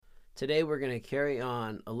Today we're going to carry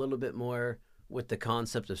on a little bit more with the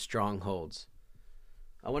concept of strongholds.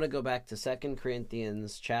 I want to go back to 2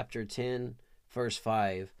 Corinthians chapter 10, verse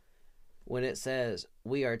 5, when it says,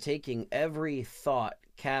 "We are taking every thought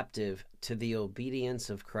captive to the obedience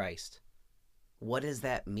of Christ." What does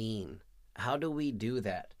that mean? How do we do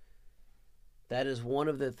that? That is one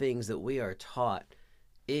of the things that we are taught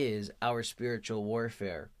is our spiritual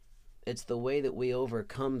warfare. It's the way that we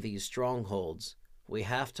overcome these strongholds. We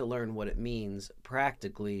have to learn what it means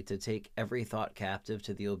practically to take every thought captive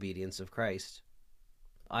to the obedience of Christ.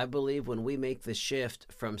 I believe when we make the shift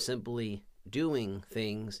from simply doing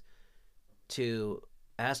things to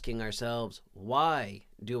asking ourselves, why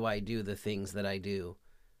do I do the things that I do?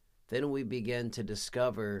 Then we begin to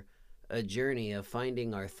discover a journey of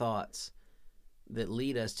finding our thoughts that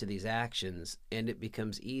lead us to these actions, and it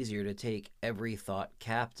becomes easier to take every thought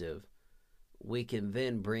captive. We can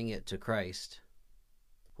then bring it to Christ.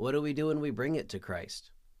 What do we do when we bring it to Christ?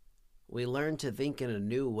 We learn to think in a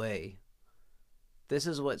new way. This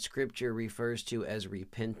is what Scripture refers to as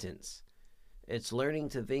repentance. It's learning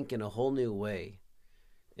to think in a whole new way.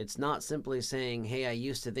 It's not simply saying, hey, I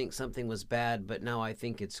used to think something was bad, but now I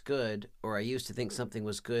think it's good, or I used to think something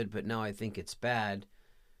was good, but now I think it's bad.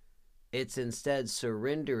 It's instead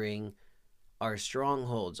surrendering our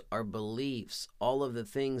strongholds, our beliefs, all of the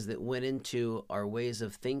things that went into our ways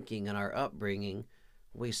of thinking and our upbringing.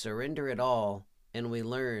 We surrender it all, and we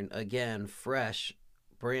learn again, fresh,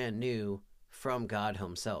 brand new, from God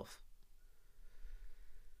Himself.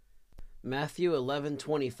 Matthew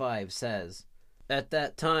 11:25 says, "At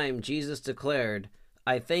that time Jesus declared,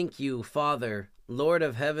 'I thank you, Father, Lord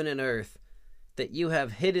of heaven and earth, that you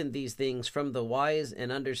have hidden these things from the wise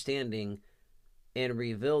and understanding and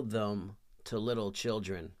revealed them to little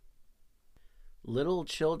children.'" Little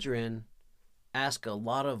children ask a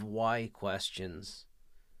lot of why questions.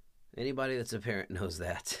 Anybody that's a parent knows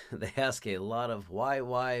that. They ask a lot of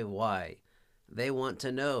why. They want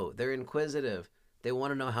to know. They're inquisitive. They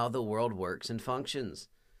want to know how the world works and functions.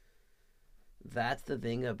 That's the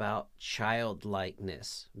thing about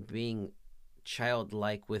childlikeness, being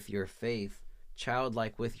childlike with your faith,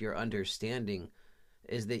 childlike with your understanding,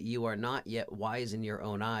 is that you are not yet wise in your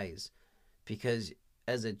own eyes, because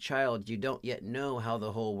as a child you don't yet know how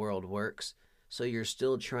the whole world works, so you're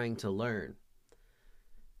still trying to learn.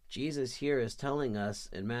 Jesus here is telling us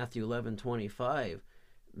in Matthew 11:25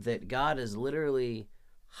 that God is literally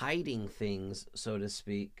hiding things, so to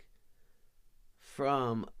speak,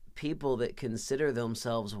 from people that consider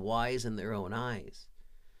themselves wise in their own eyes.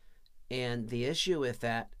 And the issue with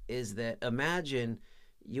that is that imagine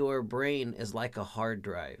your brain is like a hard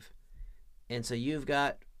drive. And so you've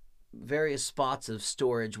got various spots of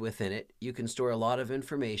storage within it. You can store a lot of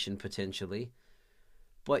information potentially,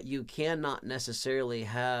 but you cannot necessarily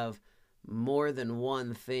have more than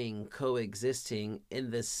one thing coexisting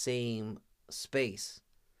in the same space,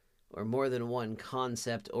 or more than one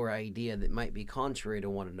concept or idea that might be contrary to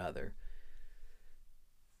one another.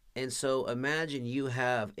 And so imagine you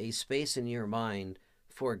have a space in your mind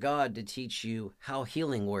for God to teach you how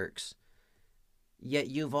healing works,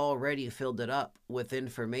 yet you've already filled it up with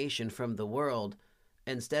information from the world.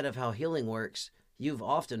 Instead of how healing works, you've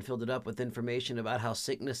often filled it up with information about how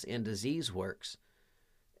sickness and disease works.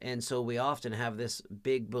 And so we often have this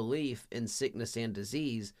big belief in sickness and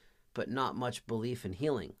disease, but not much belief in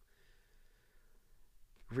healing.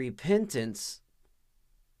 Repentance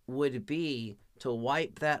would be to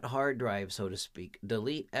wipe that hard drive, so to speak,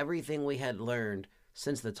 delete everything we had learned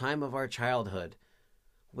since the time of our childhood.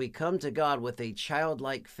 We come to God with a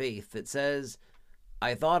childlike faith that says,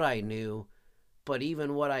 I thought I knew, but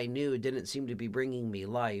even what I knew didn't seem to be bringing me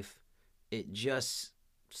life. It just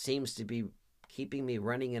seems to be keeping me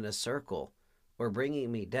running in a circle or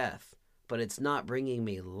bringing me death, but it's not bringing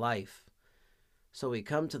me life. So we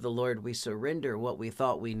come to the Lord, we surrender what we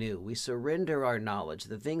thought we knew. We surrender our knowledge,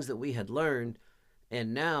 the things that we had learned,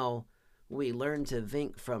 and now we learn to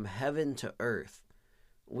think from heaven to earth.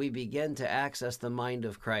 We begin to access the mind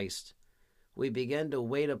of Christ. We begin to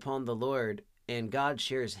wait upon the Lord, and God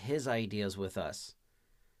shares His ideas with us.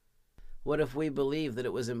 What if we believed that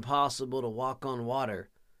it was impossible to walk on water,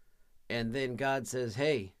 and then God says,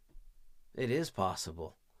 hey, it is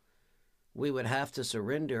possible? We would have to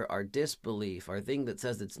surrender our disbelief, our thing that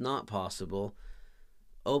says it's not possible,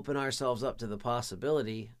 open ourselves up to the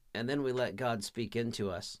possibility, and then we let God speak into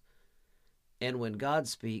us. And when God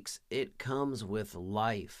speaks, it comes with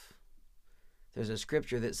life. There's a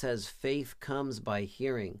scripture that says faith comes by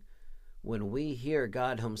hearing. When we hear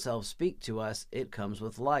God Himself speak to us, it comes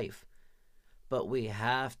with life. But we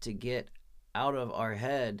have to get out of our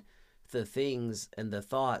head the things and the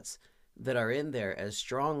thoughts that are in there as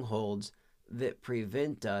strongholds that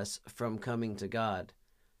prevent us from coming to God.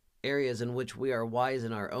 Areas in which we are wise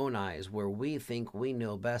in our own eyes, where we think we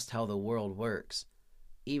know best how the world works,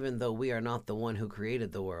 even though we are not the one who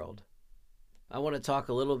created the world. I want to talk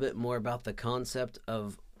a little bit more about the concept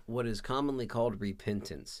of what is commonly called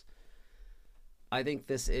repentance. I think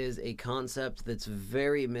this is a concept that's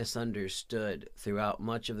very misunderstood throughout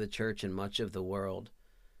much of the church and much of the world.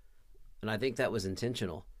 And I think that was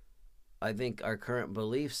intentional. I think our current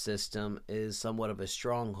belief system is somewhat of a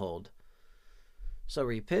stronghold. So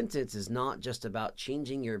repentance is not just about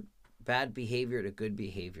changing your bad behavior to good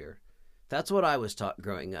behavior. That's what I was taught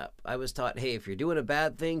growing up. I was taught, hey, if you're doing a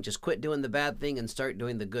bad thing, just quit doing the bad thing and start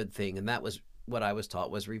doing the good thing. And that was what I was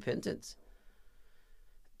taught was repentance.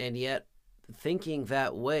 And yet, thinking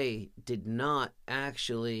that way did not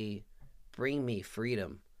actually bring me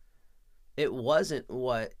freedom. It wasn't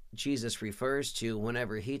what Jesus refers to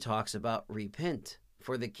whenever he talks about repent,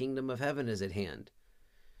 for the kingdom of heaven is at hand.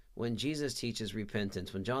 When Jesus teaches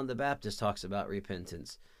repentance, when John the Baptist talks about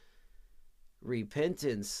repentance,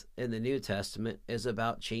 repentance in the New Testament is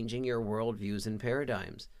about changing your worldviews and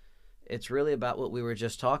paradigms. It's really about what we were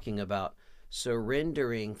just talking about,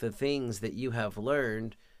 surrendering the things that you have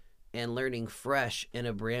learned and learning fresh in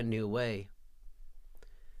a brand new way.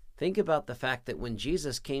 Think about the fact that when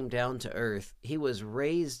Jesus came down to earth, he was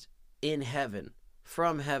raised in heaven,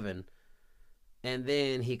 from heaven, and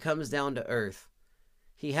then he comes down to earth.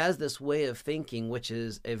 He has this way of thinking, which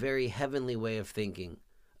is a very heavenly way of thinking,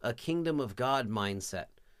 a kingdom of God mindset.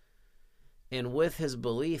 And with his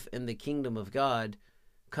belief in the kingdom of God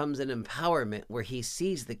comes an empowerment where he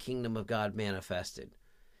sees the kingdom of God manifested.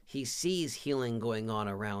 He sees healing going on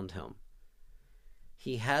around him.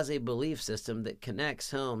 He has a belief system that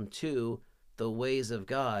connects him to the ways of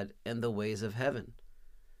God and the ways of heaven.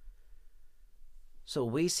 So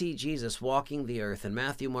we see Jesus walking the earth in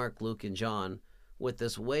Matthew, Mark, Luke, and John with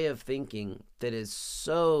this way of thinking that is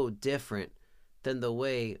so different than the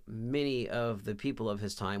way many of the people of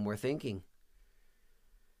his time were thinking.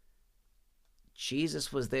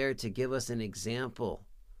 Jesus was there to give us an example,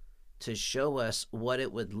 to show us what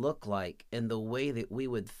it would look like and the way that we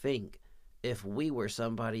would think if we were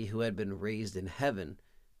somebody who had been raised in heaven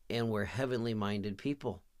and were heavenly minded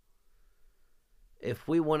people. If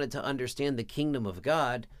we wanted to understand the kingdom of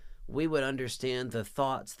God, we would understand the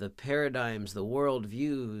thoughts, the paradigms, the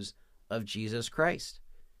worldviews of Jesus Christ.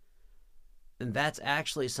 And that's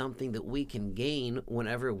actually something that we can gain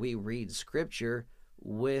whenever we read Scripture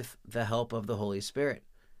with the help of the Holy Spirit.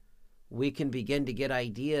 We can begin to get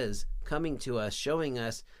ideas coming to us, showing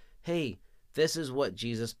us, hey, this is what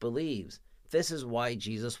Jesus believes. This is why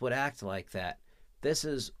Jesus would act like that. This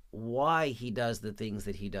is why he does the things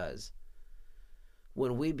that he does.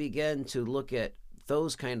 When we begin to look at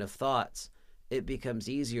those kind of thoughts, it becomes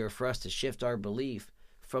easier for us to shift our belief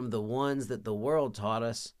from the ones that the world taught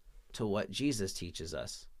us to what Jesus teaches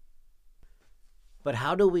us. But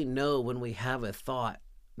how do we know when we have a thought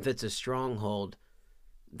that's a stronghold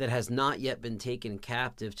that has not yet been taken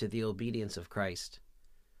captive to the obedience of Christ?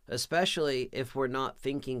 Especially if we're not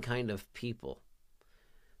thinking kind of people.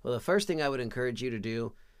 Well, the first thing I would encourage you to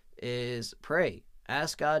do is pray.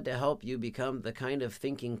 Ask God to help you become the kind of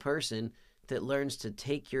thinking person that learns to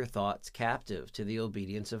take your thoughts captive to the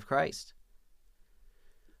obedience of Christ.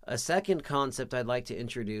 A second concept I'd like to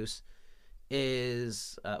introduce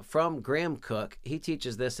is from Graham Cook. He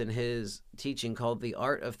teaches this in his teaching called The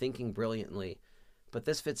Art of Thinking Brilliantly. But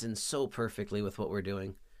this fits in so perfectly with what we're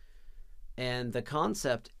doing. And the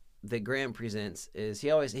concept that Graham presents is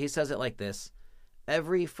he says it like this: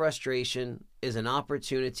 every frustration is an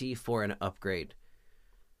opportunity for an upgrade.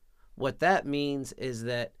 What that means is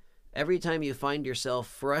that every time you find yourself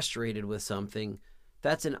frustrated with something,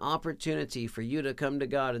 that's an opportunity for you to come to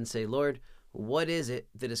God and say, Lord, what is it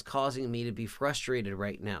that is causing me to be frustrated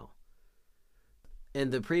right now? In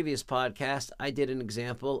the previous podcast, I did an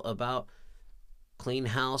example about clean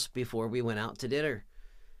house before we went out to dinner.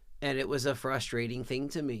 And it was a frustrating thing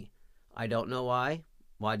to me. I don't know why.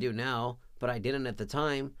 Well, I do now, but I didn't at the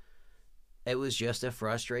time. It was just a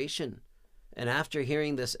frustration. And after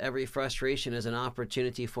hearing this, every frustration is an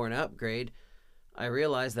opportunity for an upgrade, I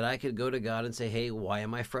realized that I could go to God and say, hey, why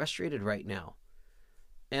am I frustrated right now?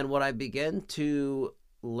 And what I began to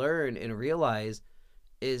learn and realize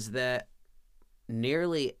is that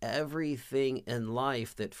nearly everything in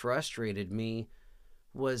life that frustrated me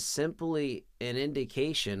was simply an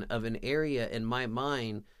indication of an area in my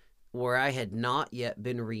mind where I had not yet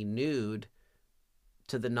been renewed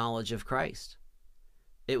to the knowledge of Christ.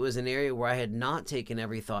 It was an area where I had not taken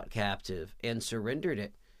every thought captive and surrendered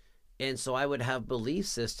it. And so I would have belief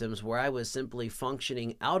systems where I was simply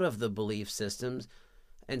functioning out of the belief systems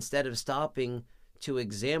instead of stopping to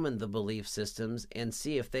examine the belief systems and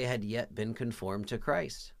see if they had yet been conformed to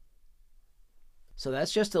Christ. So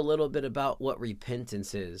that's just a little bit about what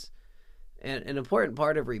repentance is. And an important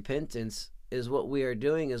part of repentance is what we are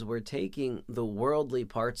doing is we're taking the worldly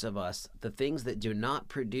parts of us, the things that do not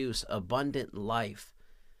produce abundant life,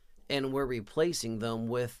 and we're replacing them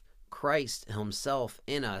with Christ himself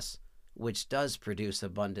in us, which does produce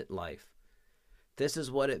abundant life. This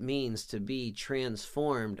is what it means to be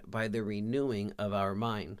transformed by the renewing of our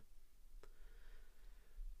mind.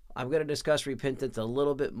 I'm going to discuss repentance a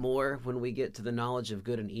little bit more when we get to the knowledge of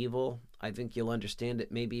good and evil. I think you'll understand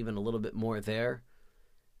it maybe even a little bit more there.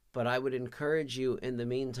 But I would encourage you in the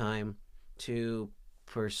meantime to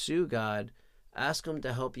pursue God. Ask him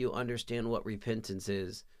to help you understand what repentance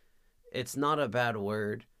is. It's not a bad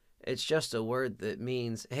word. It's just a word that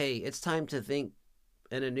means, hey, it's time to think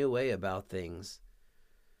in a new way about things.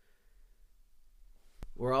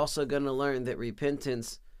 We're also going to learn that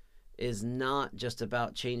repentance is not just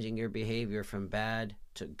about changing your behavior from bad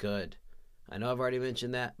to good. I know I've already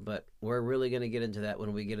mentioned that, but we're really going to get into that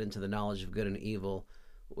when we get into the knowledge of good and evil.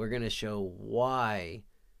 We're going to show why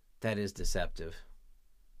that is deceptive.